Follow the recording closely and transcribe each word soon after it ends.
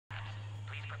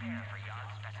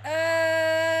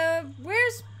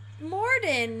Where's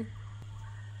Morden?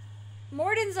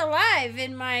 Morden's alive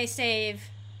in my save.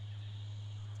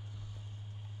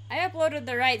 I uploaded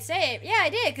the right save. Yeah, I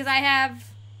did, because I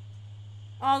have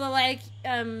all the, like,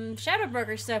 Shadow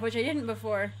Broker stuff, which I didn't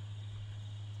before.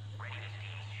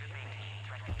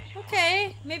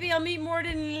 Okay, maybe I'll meet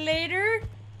Morden later.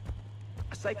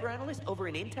 A cipher analyst over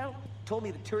in Intel told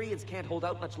me the Turians can't hold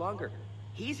out much longer.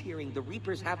 He's hearing the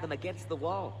Reapers have them against the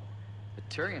wall. The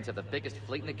Turians have the biggest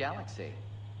fleet in the galaxy.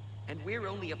 And we're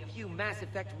only a few Mass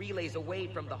Effect relays away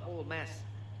from the whole mess.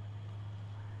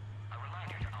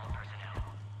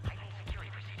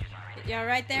 Yeah,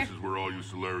 right there. This is where all you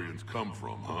Salarians come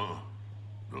from, huh?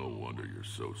 No wonder you're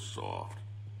so soft.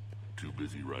 Too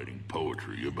busy writing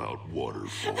poetry about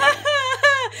waterfalls.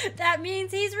 That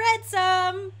means he's read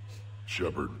some.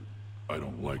 Shepard, I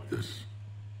don't like this.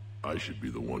 I should be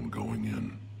the one going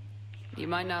in. You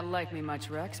might not like me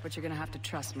much, Rex, but you're gonna have to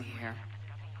trust me here.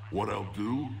 What I'll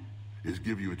do is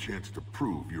give you a chance to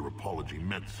prove your apology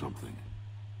meant something.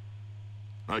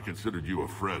 I considered you a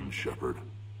friend, Shepard.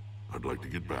 I'd like to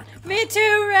get back to that. Me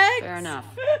too, Rex. Fair enough.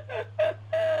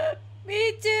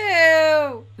 Me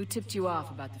too. Who tipped you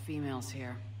off about the females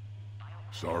here?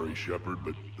 Sorry, Shepard,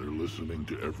 but they're listening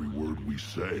to every word we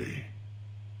say.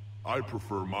 I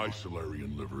prefer my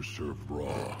Salarian liver served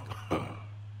raw.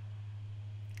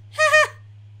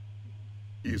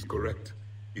 He is correct.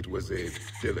 It was a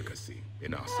delicacy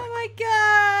in our Oh cycle. my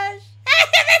gosh.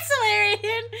 That's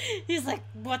Salarian. He's like,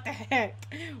 what the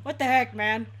heck? What the heck,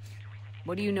 man?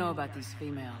 What do you know about these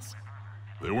females?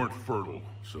 They weren't fertile,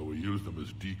 so we used them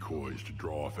as decoys to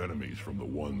draw off enemies from the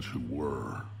ones who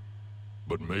were.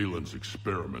 But Malin's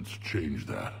experiments changed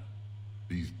that.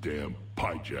 These damn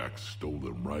pyjacks stole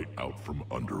them right out from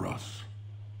under us.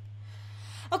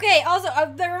 Okay, also,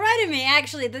 that reminded me,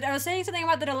 actually, that I was saying something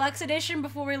about the deluxe edition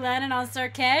before we landed on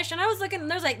Sur'Kesh, and I was looking, and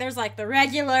there's like the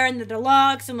regular, and the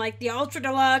deluxe, and like the ultra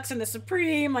deluxe, and the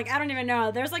supreme, like, I don't even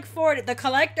know. There's like the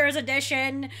collector's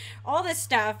edition, all this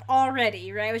stuff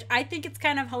already, right? Which I think it's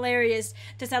kind of hilarious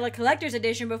to sell a collector's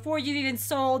edition before you've even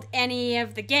sold any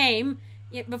of the game.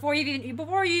 Before you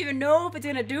even know if it's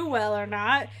gonna do well or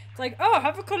not. It's like, oh,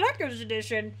 have a collector's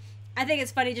edition. I think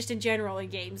it's funny just in general in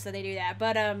games that they do that,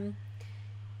 but,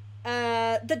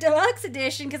 the deluxe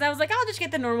edition, because I was like, I'll just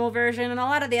get the normal version, and a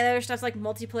lot of the other stuff's like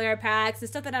multiplayer packs and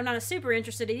stuff that I'm not super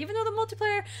interested in, even though the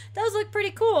multiplayer does look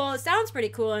pretty cool. It sounds pretty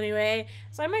cool anyway,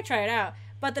 so I might try it out.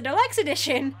 But the deluxe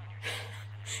edition,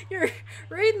 you're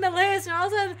reading the list, and all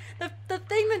of a sudden, the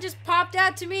thing that just popped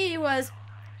out to me was,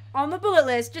 on the bullet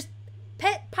list, just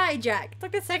Pet Pyjack. It's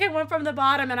like the second one from the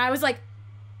bottom, and I was like,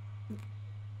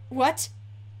 what?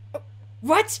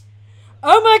 What?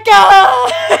 Oh my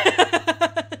gosh!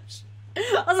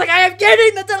 I was like, I am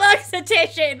getting the deluxe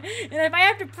edition, and if I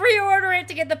have to pre-order it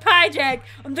to get the Pyjack,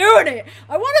 I'm doing it.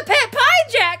 I want a Pet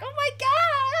Pyjack. Oh my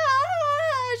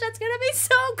gosh, that's gonna be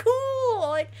so cool.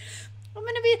 Like, I'm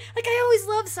gonna be like, I always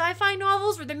love sci-fi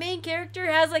novels where the main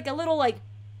character has like a little like,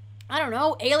 I don't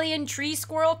know, alien tree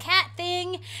squirrel cat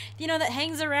thing, you know, that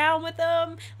hangs around with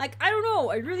them. Like, I don't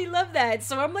know, I really love that.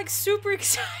 So I'm like super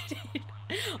excited.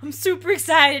 I'm super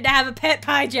excited to have a Pet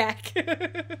Pyjack.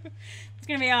 It's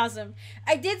gonna be awesome.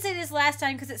 I did say this last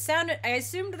time because I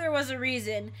assumed there was a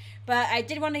reason, but I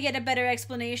did want to get a better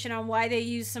explanation on why they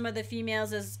use some of the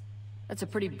females as... That's a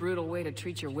pretty brutal way to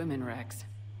treat your women, Rex.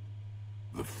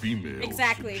 The females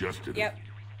suggested Yep. it.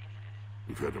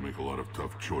 We've had to make a lot of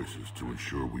tough choices to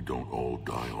ensure we don't all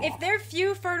die off. If there are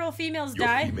few fertile females Your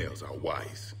die... females are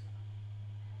wise.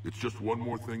 It's just one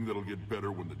more thing that'll get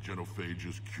better when the genophage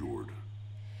is cured.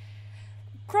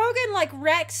 Krogan, like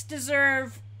Rex,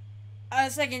 deserve a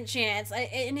second chance.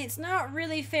 And it's not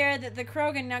really fair that the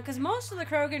Krogan now... Because most of the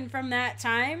Krogan from that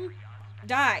time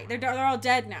die. They're all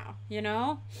dead now, you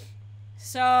know?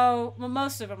 So... Well,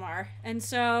 most of them are. And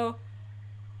so...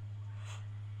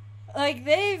 Like,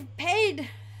 they've paid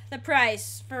the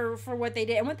price for what they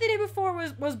did. And what they did before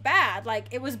was bad. Like,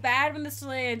 it was bad when the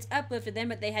Salarians uplifted them,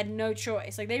 but they had no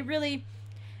choice. Like, they really...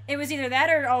 It was either that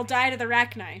or all die to the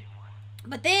Rachni.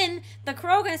 But then, the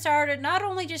Krogan started not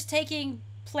only just taking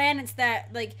planets that,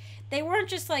 like... They weren't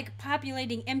just, like,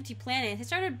 populating empty planets. They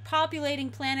started populating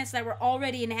planets that were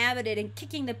already inhabited and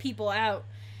kicking the people out.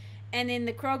 And then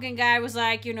the Krogan guy was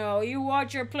like, you know, you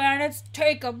want your planets,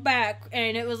 take them back.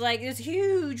 And it was like this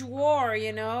huge war,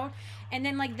 you know. And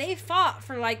then, like, they fought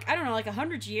for, like, I don't know, like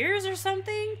 100 years or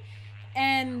something.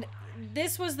 And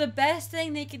this was the best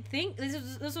thing they could think.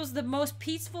 This was the most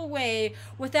peaceful way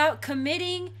without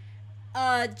committing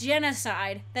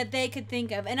genocide that they could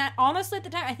think of. And honestly, at the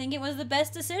time, I think it was the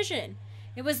best decision.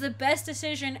 It was the best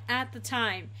decision at the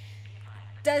time.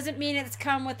 doesn't mean it's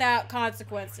come without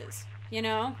consequences, you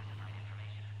know?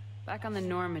 Back on the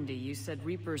Normandy, you said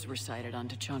Reapers were sighted on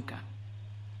Tuchanka.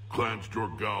 Clans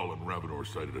Jorgal and Ravenor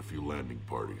sighted a few landing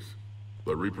parties.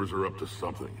 The Reapers are up to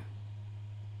something.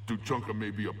 Tuchanka may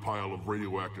be a pile of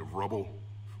radioactive rubble,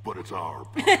 but it's our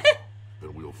pile.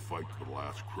 And we'll fight to the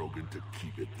last Krogan to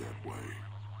keep it that way.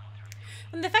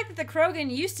 And the fact that the Krogan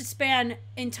used to span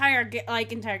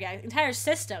entire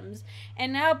systems,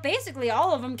 and now basically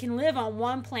all of them can live on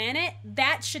one planet,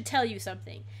 that should tell you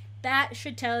something. That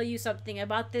should tell you something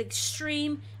about the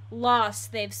extreme loss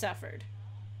they've suffered.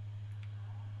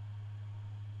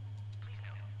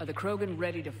 Are the Krogan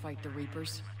ready to fight the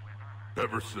Reapers?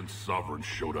 Ever since Sovereign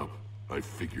showed up, I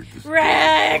figured this...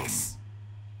 Rex!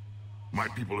 My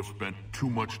people have spent too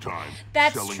much time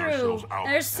That's selling true. ourselves out.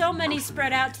 There's so and many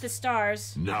spread out to the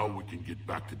stars. Now we can get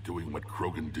back to doing what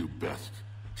Krogan do best,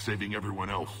 saving everyone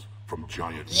else from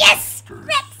giant Yes! monsters.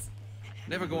 Rex!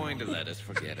 Never going to let us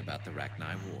forget about the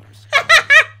Rachni Wars.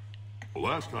 The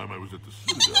last time I was at the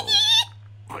Citadel,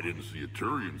 I didn't see a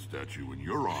Turian statue in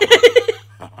your honor.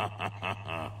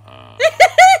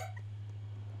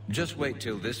 Just wait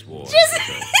till this war.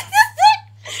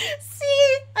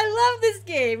 See, I love this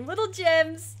game. Little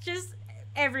gems just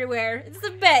everywhere. It's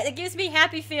the best. It gives me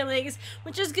happy feelings,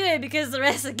 which is good because the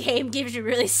rest of the game gives you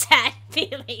really sad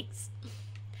feelings.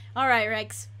 All right,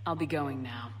 Rex. I'll be going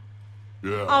now.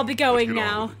 Yeah, I'll be going let's get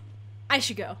on now. with it. I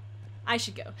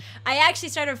should go. I actually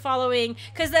started following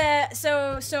because they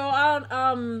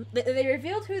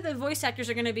revealed who the voice actors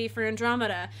are going to be for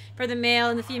Andromeda, for the male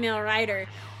and the female rider.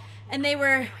 And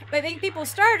I think people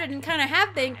started and kind of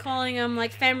have been calling them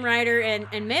like femme rider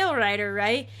and male rider,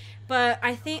 right? But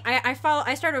I think I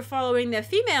started following the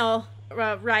female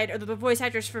rider, the voice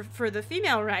actors for the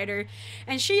female rider,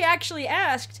 and she actually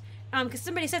asked, because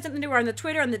somebody said something to her on the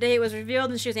Twitter on the day it was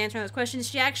revealed, and she was answering those questions.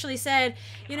 She actually said,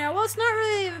 well, it's not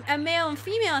really a male and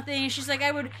female thing. And she's like,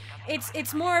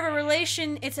 it's more of a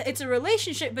relation. It's a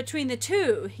relationship between the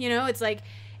two. It's like.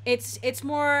 It's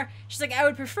more, she's like, I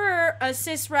would prefer a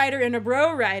cis rider and a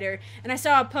bro rider. And I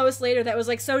saw a post later that was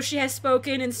like, so she has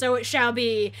spoken and so it shall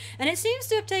be. And it seems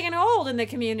to have taken hold in the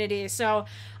community. So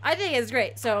I think it's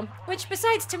great. So, which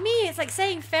besides to me, it's like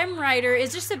saying femme rider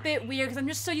is just a bit weird because I'm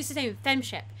just so used to saying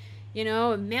femship,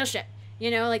 and maleship.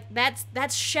 Like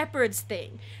that's Shepard's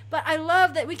thing. But I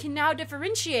love that we can now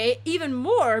differentiate even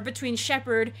more between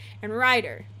Shepard and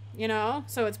rider,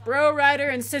 So it's bro rider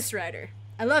and cis rider.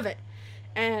 I love it.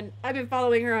 And I've been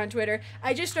following her on Twitter.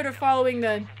 I just started following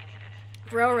the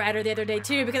bro rider the other day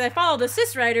too because I followed the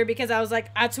cis rider because I was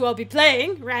like, that's who I'll be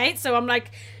playing, right? So I'm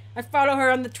like, I follow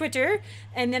her on the Twitter,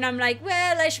 and then I'm like,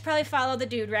 well, I should probably follow the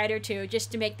dude rider too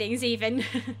just to make things even.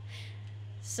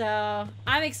 So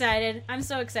I'm excited. I'm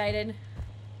so excited.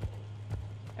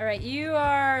 All right, you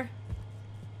are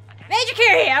Major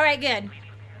Curie. All right, good.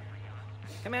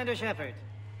 Commander Shepard,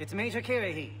 it's Major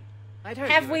Curie. I'd heard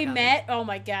Have you were we coming. met? Oh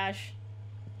my gosh.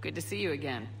 Good to see you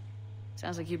again.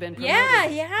 Sounds like you've been promoted. Yeah,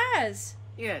 he has.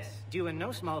 Yes, due in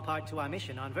no small part to our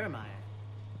mission on Vermeer.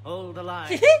 Hold the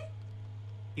line.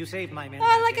 You saved my men. Oh,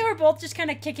 I that like day. how we're both just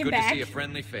kind of kicking Good back. to see a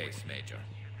friendly face, Major.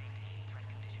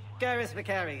 Garrus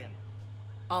Vicarian.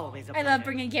 Always a I pleasure. love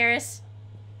bringing Garrus.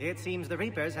 It seems the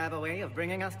Reapers have a way of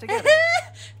bringing us together.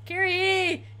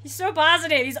 Curie, he's so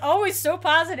positive. He's always so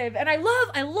positive, and I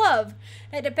love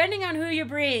that depending on who you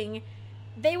bring,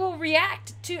 they will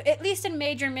react to, at least in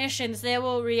major missions, they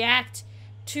will react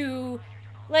to,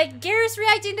 like, Garrus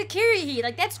reacting to Curie.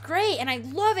 Like, that's great, and I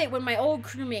love it when my old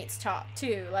crewmates talk,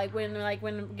 too. Like, when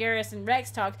Garrus and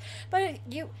Rex talked. But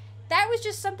that was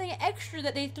just something extra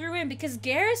that they threw in, because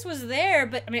Garrus was there,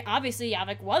 but, I mean, obviously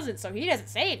Yavik wasn't, so he doesn't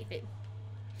say anything.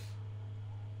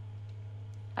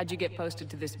 How'd you get posted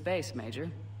to this base,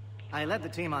 Major? I led the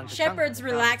team on to Shepard's Chunka,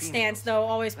 relaxed found the stance, females. though,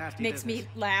 always Nasty makes me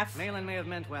business. laugh. Malin may have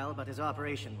meant well, but his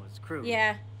operation was crude.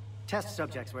 Yeah. Test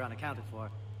subjects were unaccounted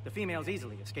for. The females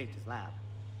easily escaped his lab.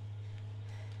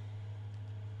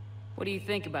 What do you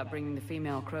think about bringing the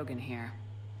female Krogan here?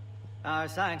 Our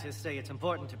scientists say it's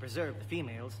important to preserve the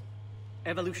females.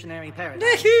 Evolutionary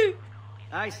paradigm.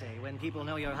 I say, when people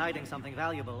know you're hiding something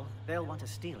valuable, they'll want to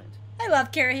steal it. I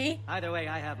love Curie. Either way,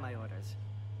 I have my orders.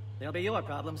 They'll be your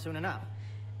problem soon enough.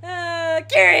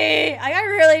 Curie! I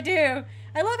really do.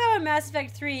 I love how in Mass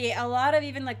Effect 3, a lot of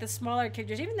even like the smaller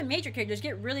characters, even the major characters,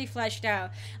 get really fleshed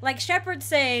out. Like Shepard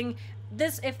saying,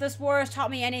 if this war has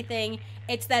taught me anything,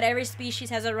 it's that every species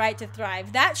has a right to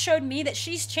thrive. That showed me that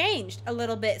she's changed a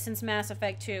little bit since Mass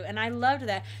Effect 2, and I loved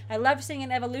that. I loved seeing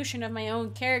an evolution of my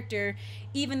own character,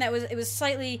 even it was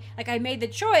slightly like I made the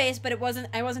choice, but I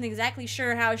wasn't exactly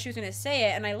sure how she was going to say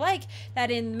it. And I like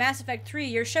that in Mass Effect 3,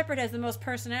 your Shepard has the most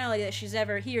personality that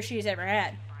he or she's ever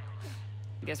had.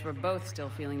 Guess we're both still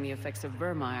feeling the effects of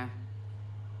Vermeer.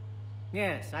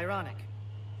 Yes, ironic.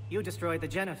 You destroyed the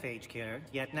genophage cure,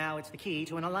 yet now it's the key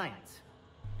to an alliance.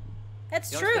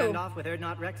 That's Your true. standoff with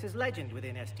Erdnot Rex is legend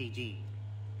within STG.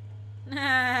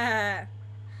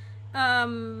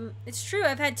 It's true.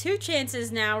 I've had 2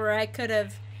 chances now where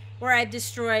I've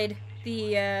destroyed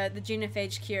the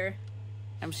genophage cure.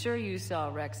 I'm sure you saw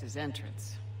Rex's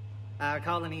entrance. Our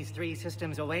colony's 3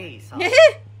 systems away, so...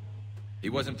 He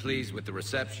wasn't pleased with the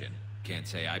reception. Can't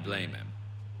say I blame him.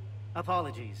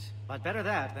 Apologies, but better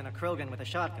that than a Krogan with a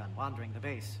shotgun wandering the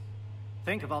base.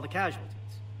 Think of all the casualties.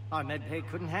 Our medbay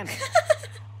couldn't handle it.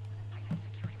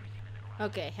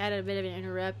 Okay, had a bit of an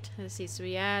interrupt. Let's see, so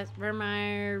we asked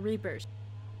Vermeer Reapers.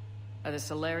 Are the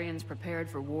Salarians prepared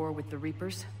for war with the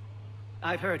Reapers?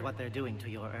 I've heard what they're doing to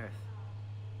your Earth.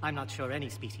 I'm not sure any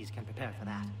species can prepare for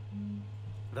that.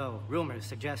 Though rumors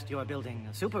suggest you're building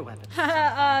a super weapon.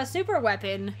 Super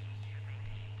weapon.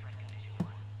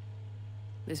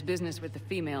 This business with the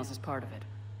females is part of it.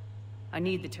 I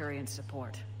need the Turians'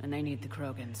 support, and they need the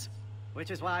Krogans.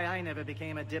 Which is why I never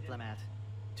became a diplomat.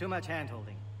 Too much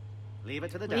hand-holding. Leave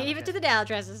it to the Leave it to the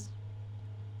Daltresses.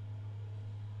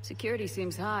 Security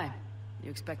seems high. You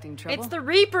expecting trouble? It's the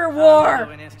Reaper War! Our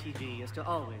motto in STG is to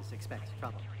always expect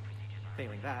trouble.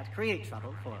 Failing that, create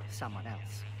trouble for someone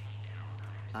else.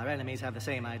 Our enemies have the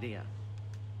same idea.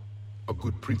 A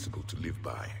good principle to live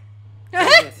by.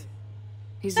 Yes.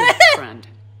 He's a friend.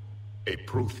 A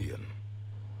Prothean.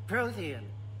 Prothean,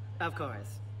 of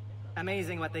course.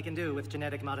 Amazing what they can do with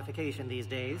genetic modification these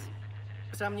days.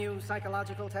 Some new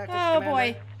psychological tactics, Oh, Commander?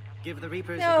 boy. Give the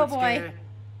Reapers Oh, a good boy. scare?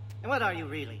 And what are you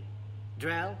really?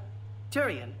 Drell?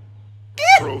 Turian?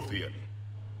 Prothean.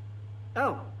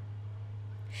 Oh.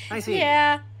 I see.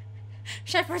 Yeah.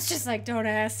 Shepard's just like, don't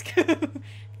ask.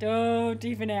 Don't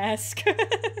even ask.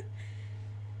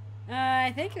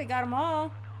 I think we got them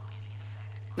all.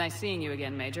 Nice seeing you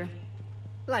again, Major.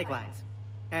 Likewise.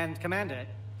 And Commander,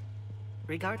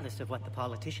 regardless of what the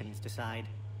politicians decide,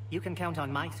 you can count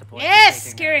on my support. in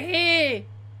Yes, taking them. Skirhy!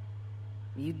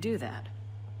 You do that.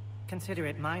 Consider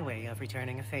it my way of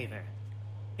returning a favor.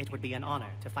 It would be an honor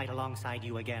to fight alongside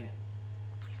you again.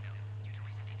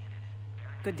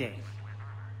 Good day.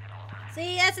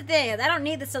 See, that's the thing. I don't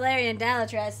need the Salarian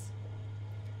Dalatress.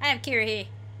 I have Kirhi.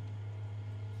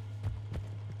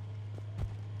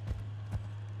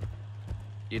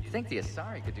 You'd think the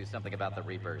Asari could do something about the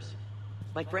Reapers.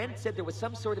 My friend said there was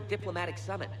some sort of diplomatic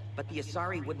summit, but the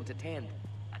Asari wouldn't attend.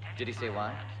 Did he say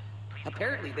why?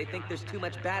 Apparently, they think there's too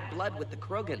much bad blood with the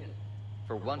Krogan.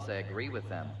 For once, I agree with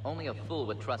them. Only a fool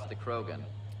would trust the Krogan.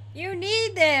 You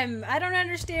need them. I don't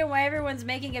understand why everyone's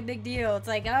making a big deal. It's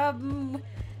like, they're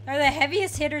the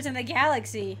heaviest hitters in the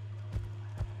galaxy.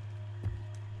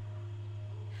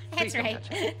 That's Please don't right.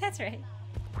 touch it. That's right.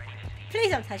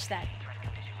 Please don't touch that.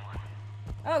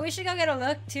 Oh, we should go get a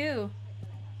look, too.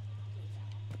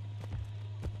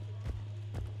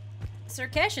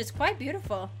 Sur'Kesh is quite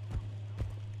beautiful.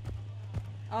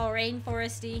 All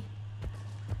rainforesty.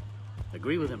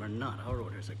 Agree with him or not, our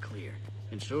orders are clear.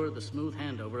 Ensure the smooth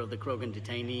handover of the Krogan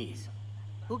detainees.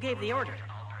 Who gave the order?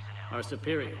 Our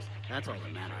superiors, that's all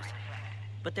that matters.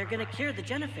 But they're gonna cure the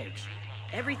genophage.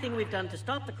 Everything we've done to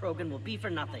stop the Krogan will be for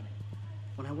nothing.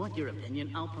 When I want your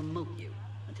opinion, I'll promote you.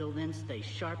 Until then, stay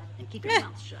sharp and keep your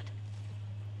mouth shut.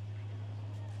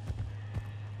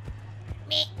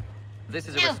 This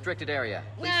is a No. restricted area.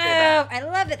 No, Please stay back. I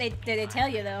love that they tell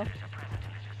you, though.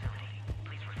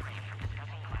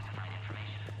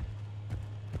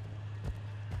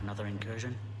 Another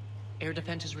incursion? Air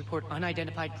defenses report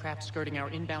unidentified craft skirting our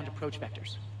inbound approach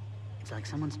vectors. It's like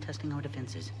someone's testing our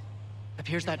defenses.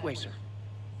 Appears that way, sir.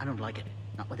 I don't like it.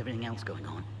 Not with everything else going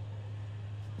on.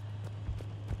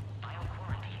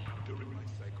 During my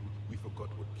cycle, we forgot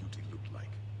what beauty looked like.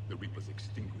 The Reapers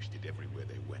extinguished it everywhere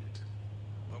they went.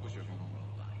 What was your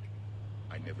homeworld like?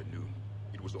 I never knew.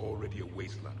 It was already a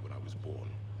wasteland when I was born.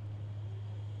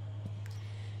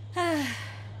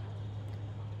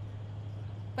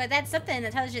 But that's something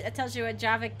that tells you what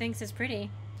Javik thinks is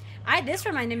pretty. This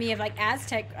reminded me of like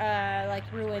Aztec like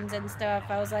ruins and stuff.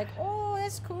 I was like, oh,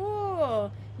 that's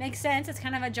cool. Makes sense. It's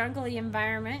kind of a jungly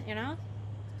environment, you know?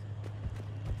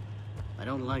 I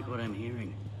don't like what I'm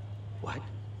hearing. What?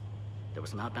 There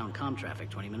was some outbound comm traffic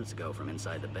 20 minutes ago from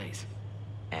inside the base.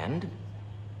 And?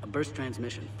 A burst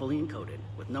transmission, fully encoded,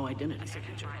 with no identity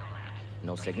signature.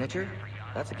 No signature?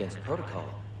 That's against protocol.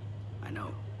 I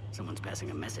know. Someone's passing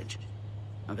a message.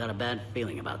 I've got a bad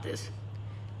feeling about this.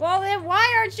 Well, then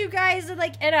why aren't you guys,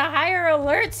 like, at a higher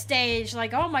alert stage?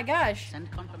 Like, oh my gosh. Send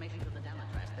confirmation to the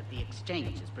Dalatrash that the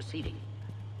exchange is proceeding.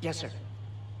 Yes, sir.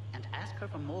 And ask her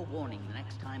for more warning the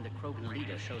next time the Krogan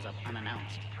leader shows up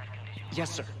unannounced.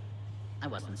 Yes, sir. I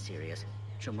wasn't serious.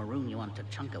 She'll maroon you onto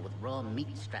Chunka with raw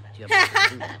meat strapped to your back to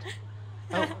do that.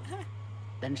 Oh.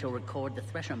 Then she'll record the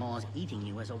Thresher Maws eating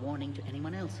you as a warning to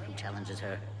anyone else who challenges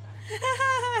her.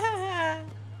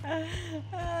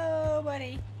 Oh,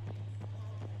 buddy.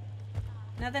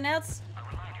 Nothing else?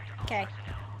 Okay.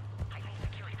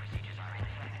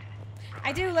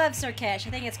 I do love Sur'Kesh. I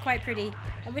think it's quite pretty.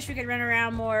 I wish we could run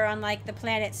around more on, like, the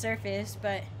planet's surface,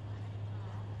 but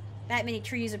that many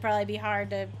trees would probably be hard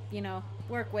to, you know,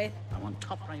 work with. I want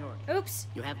top priority. Oops.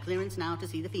 You have clearance now to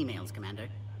see the females, Commander.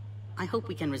 I hope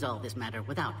we can resolve this matter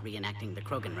without reenacting the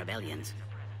Krogan rebellions.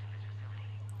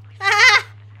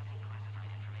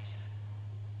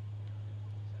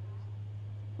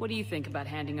 What do you think about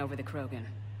handing over the Krogan?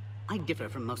 I differ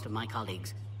from most of my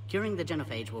colleagues. Curing the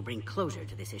genophage will bring closure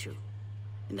to this issue.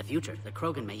 In the future, the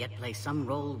Krogan may yet play some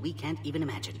role we can't even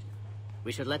imagine.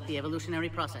 We should let the evolutionary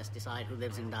process decide who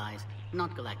lives and dies,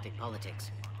 not galactic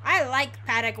politics. I like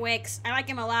Paddock Wicks. I like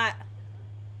him a lot.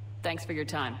 Thanks for your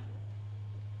time.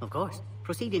 Of course.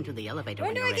 Proceed into the elevator When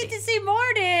when do you're I ready. get to see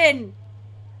Morden?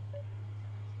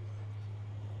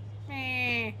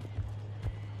 Eh.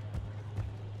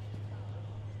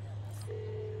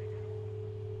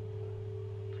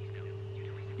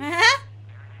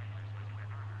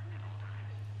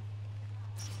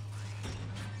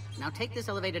 Now take this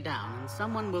elevator down, and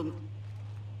someone will...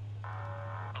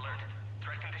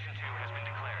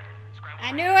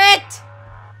 I knew it!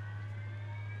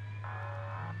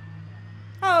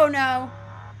 Oh no.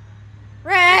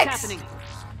 Rex! What's happening?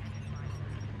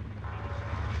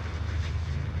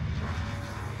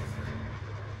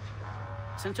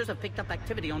 Sensors have picked up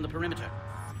activity on the perimeter.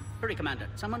 Hurry, Commander.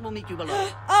 Someone will meet you below.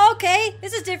 Oh, okay.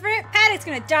 This is different. Paddock's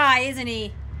gonna die, isn't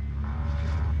he?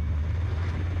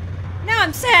 Now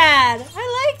I'm sad.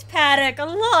 I liked Paddock a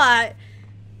lot.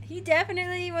 He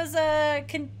definitely was a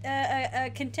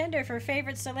contender for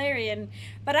favorite Salarian.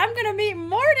 But I'm gonna meet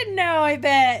Morden now, I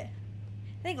bet.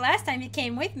 I think last time he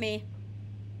came with me.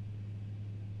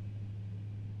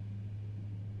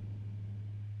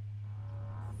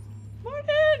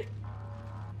 Morden!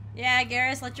 Yeah,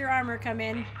 Garrus, let your armor come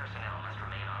in.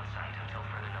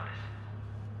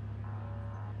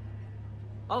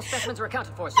 All specimens are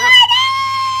accounted for, sir. Morden!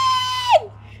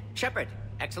 Shepard,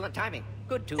 excellent timing.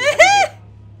 Good to have you here.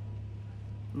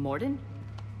 Morden?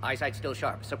 Eyesight still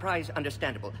sharp. Surprise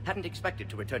understandable. Hadn't expected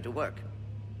to return to work.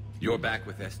 You're back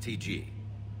with STG.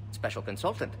 Special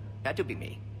consultant. Had to be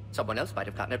me. Someone else might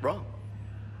have gotten it wrong.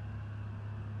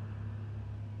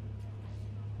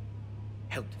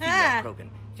 Helped female Krogan.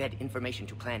 Fed information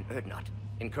to Clan Erdnot.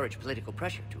 Encouraged political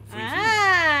pressure to free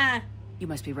females. You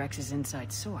must be Rex's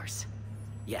inside source.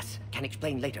 Yes, can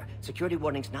explain later. Security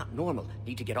warnings not normal.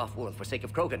 Need to get off-world for sake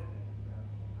of Krogan.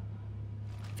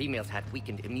 Females had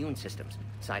weakened immune systems.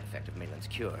 Side effect of Malin's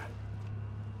cure.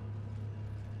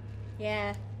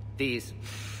 Yeah. These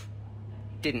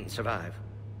didn't survive.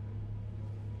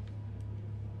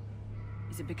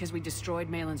 Is it because we destroyed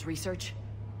Malin's research?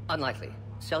 Unlikely.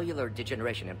 Cellular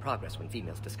degeneration in progress when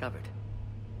females discovered.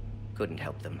 Couldn't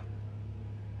help them.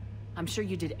 I'm sure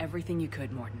you did everything you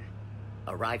could, Morden.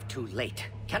 Arrived too late.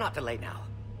 Cannot delay now.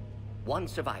 One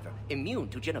survivor, immune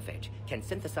to genophage, can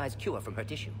synthesize cure from her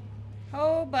tissue.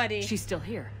 Oh, buddy. She's still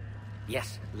here.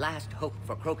 Yes, last hope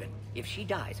for Krogan. If she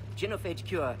dies, genophage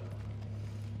cure...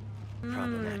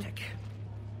 problematic.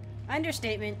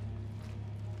 Understatement.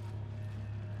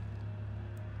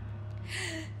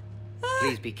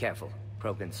 Please be careful.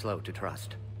 Krogan's slow to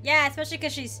trust. Yeah, especially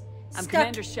because she's I'm stuck,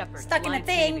 Commander Shepard, stuck in a Alliance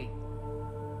thing. Navy.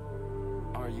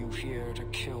 Are you here to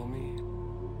kill me?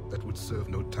 That would serve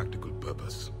no tactical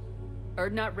purpose.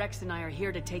 Erdnot, Rex, and I are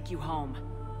here to take you home.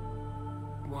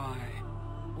 Why?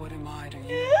 What am I to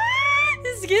you?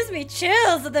 This gives me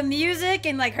chills with the music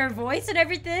and like her voice and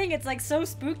everything. It's like so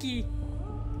spooky.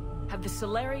 Have the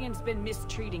Salarians been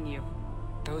mistreating you?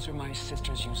 Those are my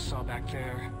sisters you saw back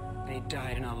there. They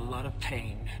died in a lot of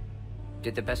pain.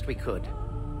 Did the best we could.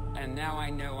 And now I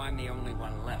know I'm the only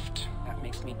one left. That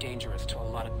makes me dangerous to a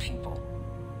lot of people.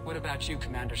 What about you,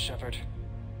 Commander Shepard?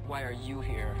 Why are you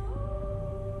here?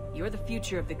 You're the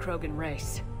future of the Krogan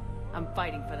race. I'm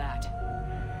fighting for that.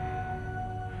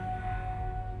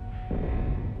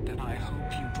 Then I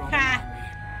hope you brought an army.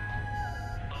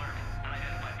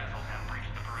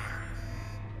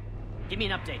 Give me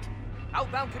an update.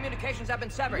 Outbound communications have been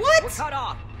severed. What? We're cut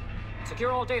off. Secure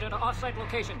all data to off-site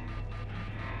location.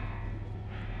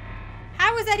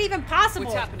 How is that even possible?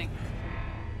 What's happening?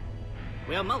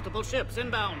 We have multiple ships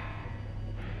inbound.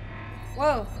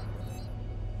 Whoa.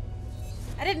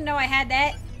 I didn't know I had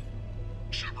that.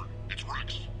 Shepard, it's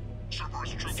Rex.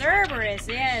 Cerberus,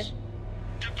 yeah.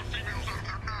 Get the females out of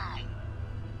there now.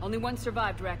 Only one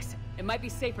survived, Rex. It might be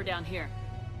safer down here.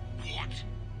 What?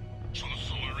 So the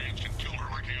Salarians can kill her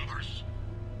like the others?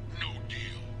 No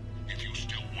deal. If you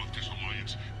still want this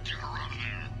alliance, get her out of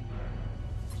there.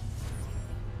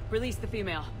 Release the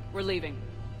female. We're leaving.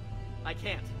 I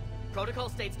can't. Protocol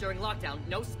states during lockdown,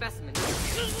 no specimens.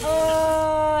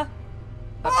 Oh!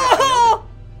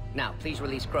 Now, please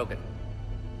release Krogan.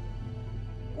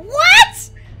 What?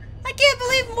 I can't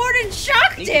believe Mordin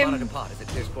shocked Need to him. monitor pod as it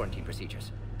clears quarantine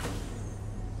procedures.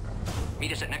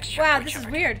 Meet us at next Wow, checkpoint, this is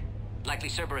Shepard. weird. Likely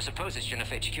Cerberus opposes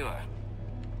genophage cure.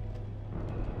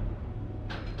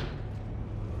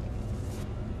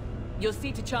 You'll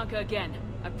see Tachanka again.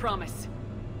 I promise.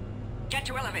 Get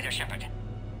to elevator, Shepard.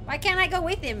 Why can't I go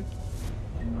with him?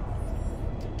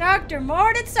 Dr.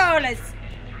 Mordin Solus.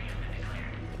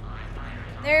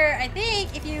 There, I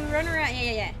think, if you run around...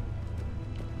 Yeah.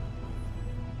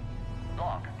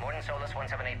 Log, Mordin Solus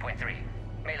 178.3.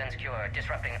 Malin's cure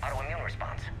disrupting autoimmune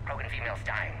response. Krogan females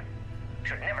dying.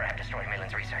 Should never have destroyed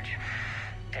Malin's research.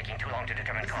 Taking too long to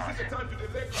determine cause.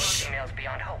 Females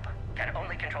beyond hope can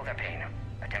only control their pain.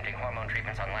 Attempting hormone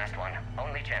treatments on last one.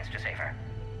 Only chance to save her.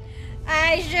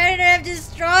 I shouldn't have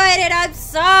destroyed it. I'm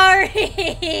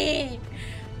sorry.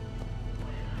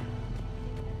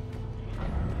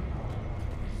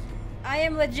 I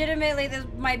am legitimately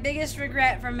my biggest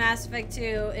regret from Mass Effect 2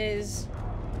 is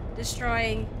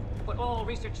destroying Put all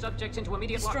research subjects into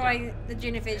immediate destroying the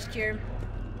genophage cure.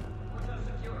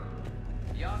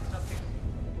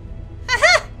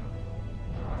 Haha!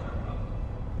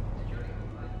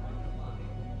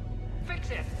 Fix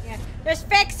it. Yeah, just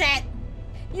fix it.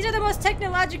 These are the most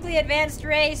technologically advanced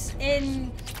race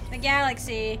in the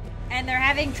galaxy, and they're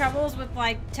having troubles with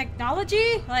like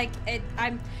technology.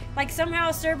 I'm like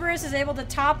somehow Cerberus is able to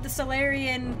top the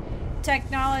Salarian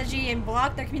technology and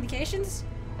block their communications.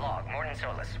 Log, Mordin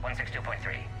Solus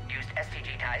 162.3. Used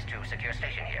STG ties to secure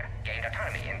station here. Gained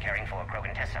autonomy in caring for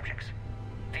Krogan test subjects.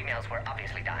 Females were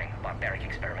obviously dying. Barbaric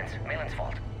experiments. Malin's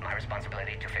fault. My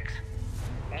responsibility to fix.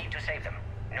 Need to save them.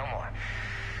 No more.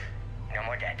 No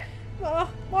more dead. Oh,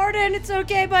 Mordin, it's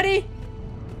okay, buddy.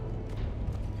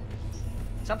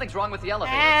 Something's wrong with the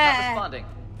elevator. It's not responding.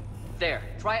 There.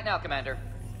 Try it now, Commander.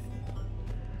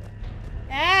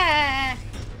 Ah.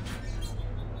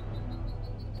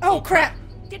 Oh, crap.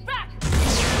 Get back!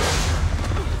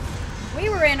 We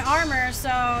were in armor,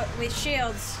 so with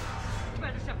shields.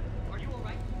 Commander Shepard, are you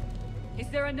alright? Is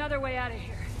there another way out of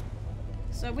here?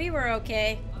 So we were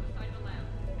okay.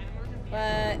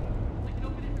 But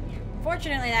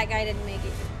fortunately that guy didn't make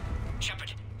it.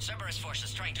 Shepard, Cerberus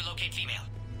forces trying to locate female.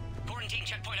 Quarantine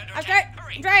checkpoint under I'm attack.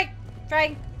 Hurry.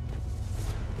 trying.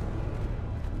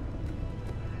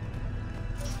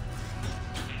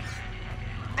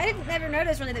 I didn't ever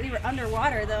notice really that we were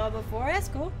underwater though before. That's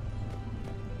cool.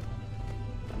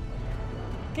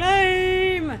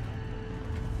 Claim!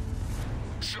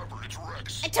 Shepard, it's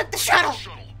Rex. I took the shuttle!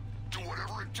 Do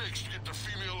whatever it takes to get the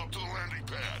female up to the landing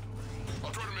pad.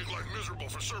 I'll try to make life miserable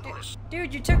for Cerberus.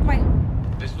 Dude, you took my...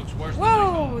 This looks worse than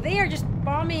Whoa! They are just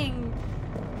bombing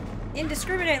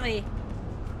indiscriminately.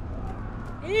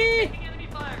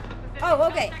 Oh,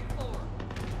 okay.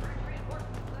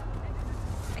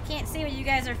 I can't see what you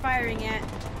guys are firing at.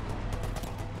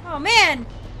 Oh man!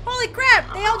 Holy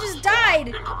crap! They all just died!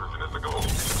 Incursion is the goal.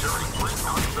 Securing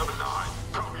 3979.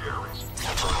 Copy Ares.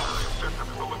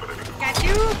 Systems eliminated. Got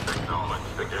you! Acknowledged.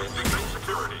 Engaging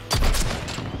security.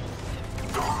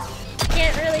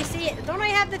 Can't really see it. Don't I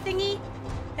have the thingy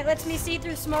that lets me see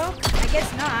through smoke? I guess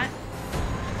not.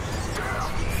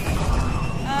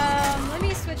 Let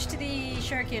me switch to the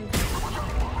shuriken.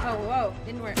 Oh, whoa.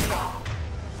 Didn't work. Okay.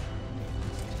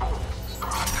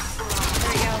 There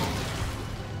we go.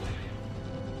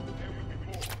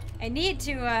 I need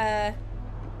to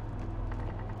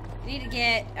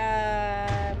get,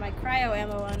 my cryo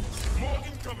ammo on.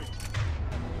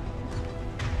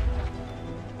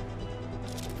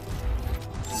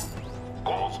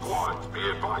 All squads, be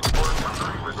advised we're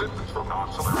encountering resistance from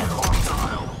non-Salarian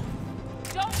hostiles.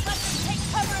 Don't let them take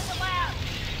cover in the lab!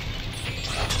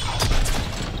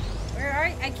 Where are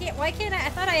you? I can't, why can't I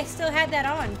thought I still had that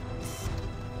on.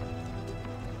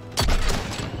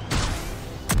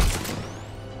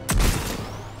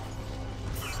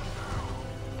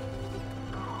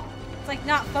 It's like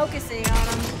not focusing on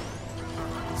them.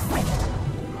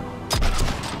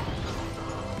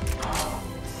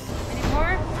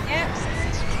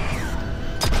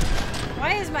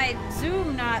 Why is my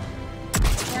zoom not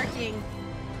working?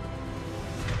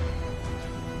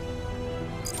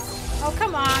 Oh,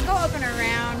 come on. Go up and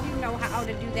around. You know how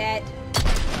to do that.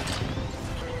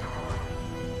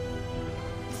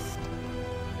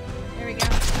 There we go.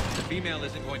 The female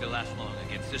isn't going to last long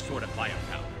against this sort of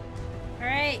firepower.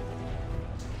 Alright.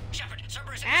 Shepard,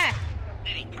 Cerberus. Ah!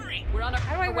 Eddie, hurry! We're on our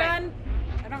How do I way. run?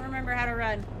 I don't remember how to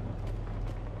run.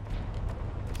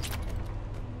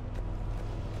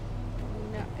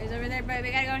 No, it's over there, but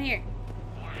we gotta go in here.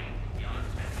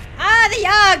 Ah, the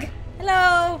Yogg!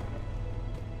 Hello!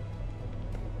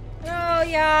 Hello,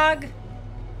 Yogg.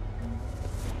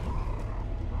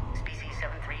 Species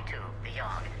 732, the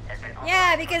Yogg, has been...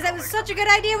 Yeah, because that was such a good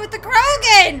idea with the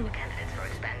Krogan! Candidates for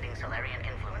expanding Salarian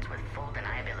influence with full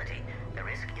deniability. The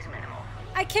risk is minimal.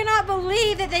 I cannot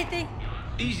believe that they think...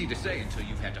 Easy to say until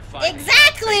you've had to fight.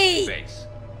 Exactly! Face.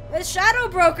 The Shadow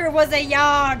Broker was a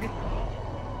Yogg!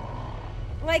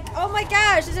 Like, oh my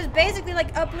gosh, this is basically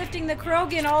like uplifting the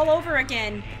Krogan all over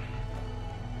again.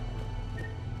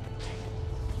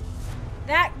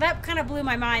 That kind of blew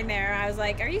my mind there. I was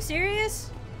like, are you serious?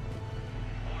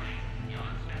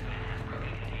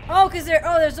 Oh, because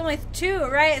there's only 2,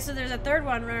 right? So there's a 3rd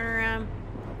one running around.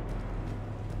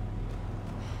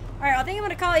 Alright, I think I'm going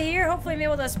to call it here. Hopefully I'm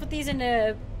able to split these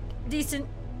into decent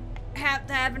half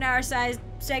an hour size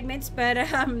segments. But,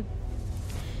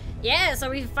 yeah, so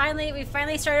we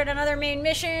finally started another main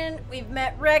mission. We've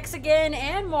met Rex again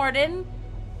and Mordin.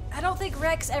 I don't think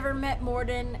Rex ever met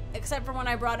Mordin, except for when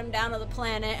I brought him down to the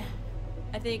planet.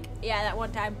 I think, yeah, that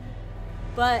one time.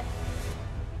 But,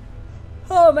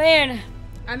 oh man,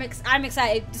 I'm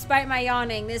excited. Despite my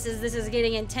yawning, this is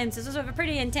getting intense. This is a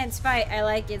pretty intense fight. I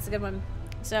like it. It's a good one.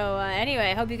 So anyway,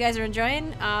 I hope you guys are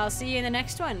enjoying. I'll see you in the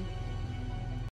next one.